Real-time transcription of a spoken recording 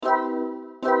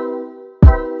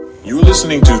You're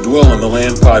listening to Dwell in the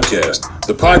Land podcast,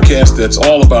 the podcast that's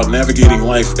all about navigating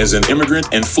life as an immigrant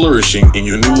and flourishing in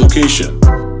your new location.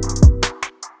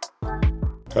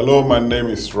 Hello, my name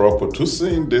is Rob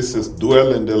Otusi. This is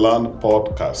Dwell in the Land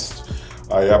podcast.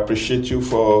 I appreciate you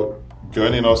for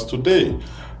joining us today.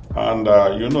 And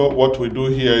what we do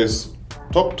here is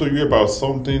talk to you about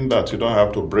something that you don't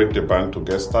have to break the bank to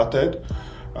get started.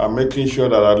 Making sure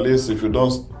that at least if you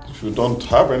don't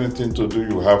have anything to do,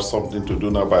 you have something to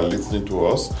do now by listening to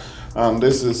us. And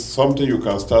this is something you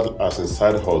can start as a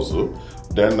side hustle.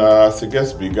 Then as it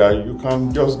gets bigger, you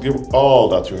can just give all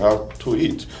that you have to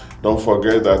it. Don't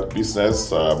forget that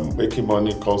business, making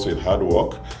money comes with hard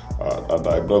work. And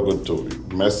I'm not going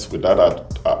to mess with that.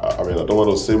 I don't want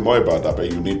to say more about that,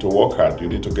 but you need to work hard. You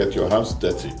need to get your hands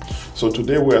dirty. So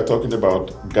today we are talking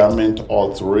about garment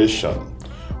alteration.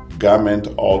 Garment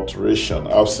alteration.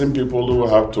 I've seen people who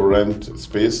have to rent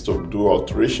space to do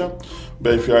alteration,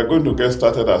 but if you are going to get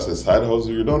started as a side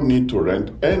hustle, you don't need to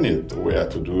rent anywhere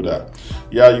to do that.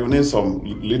 Yeah, you need some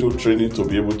little training to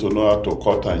be able to know how to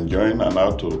cut and join and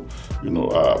how to,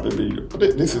 maybe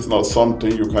this is not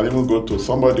something you can even go to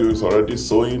somebody who is already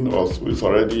sewing or who is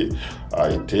already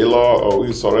a tailor or who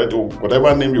is already,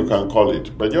 whatever name you can call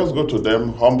it, but just go to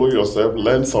them, humble yourself,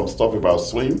 learn some stuff about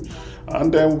sewing,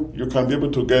 and then you can be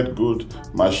able to get good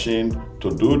machine to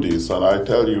do this. And I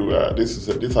tell you, these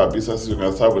are businesses you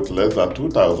can start with less than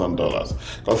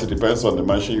 $2,000 because it depends on the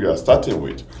machine you are starting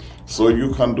with. So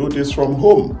you can do this from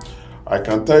home. I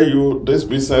can tell you this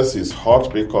business is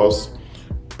hot because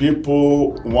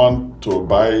people want to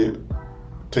buy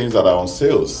things that are on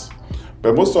sales.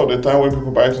 But most of the time when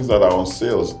people buy things that are on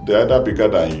sales, they're either bigger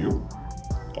than you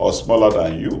or smaller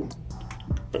than you.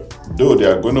 Though they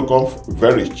are going to come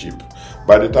very cheap.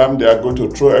 By the time they are going to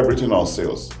throw everything on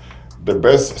sales, the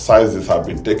best sizes have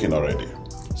been taken already.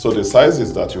 So the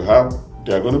sizes that you have,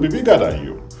 they are going to be bigger than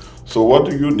you. So what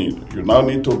do you need? You now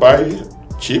need to buy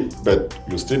cheap, but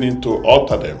you still need to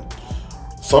alter them.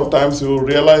 Sometimes you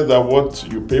realize that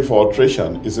what you pay for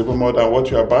alteration is even more than what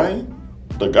you are buying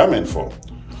the garment for.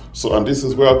 So, and this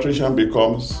is where alteration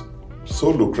becomes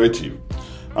so lucrative.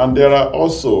 And there are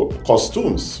also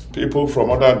costumes. People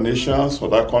from other nations,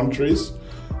 other countries,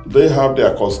 they have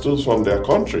their costumes from their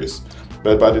countries.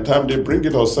 But by the time they bring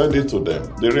it or send it to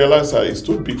them, they realize that it's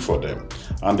too big for them.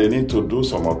 And they need to do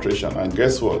some alteration. And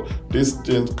guess what? These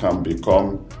things can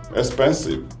become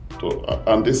expensive.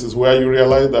 And this is where you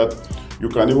realize that you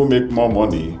can even make more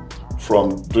money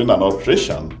from doing an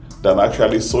alteration than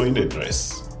actually sewing a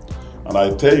dress. And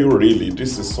I tell you really,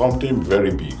 this is something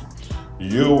very big.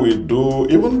 You will do,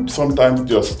 even sometimes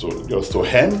just to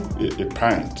hem a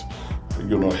pant,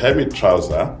 hem a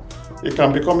trouser, it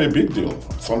can become a big deal.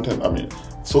 Sometimes,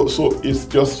 so it's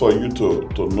just for you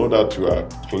to know that you are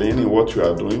cleaning what you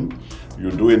are doing. You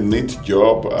do a neat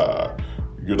job.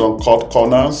 You don't cut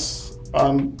corners,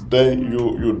 and then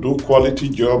you do quality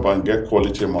job and get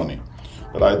quality money.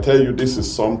 But I tell you, this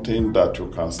is something that you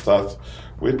can start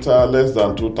with less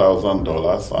than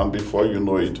 $2,000, and before you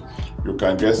know it, you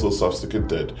can get so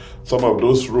sophisticated. Some of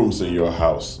those rooms in your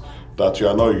house that you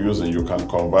are not using, you can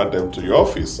convert them to your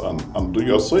office and do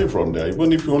your sewing from there.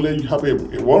 Even if you only have a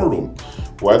one room,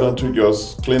 why don't you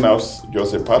just clean out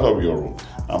just a part of your room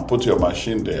and put your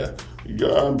machine there?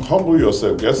 Humble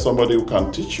yourself, get somebody who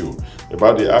can teach you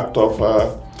about the act of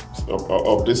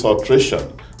this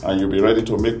alteration, and you'll be ready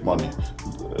to make money.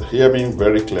 Hear me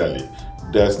very clearly.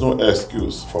 There's no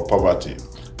excuse for poverty.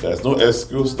 There's no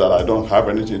excuse that I don't have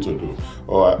anything to do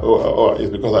or it's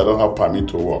because I don't have permit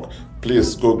to work.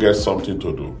 Please go get something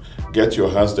to do. Get your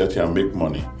hands dirty and make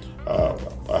money.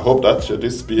 I hope that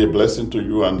this be a blessing to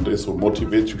you and this will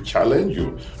motivate you, challenge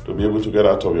you to be able to get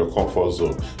out of your comfort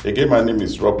zone. Again, my name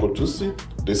is Rob Otusi.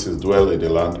 This is Dwell in the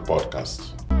Land podcast.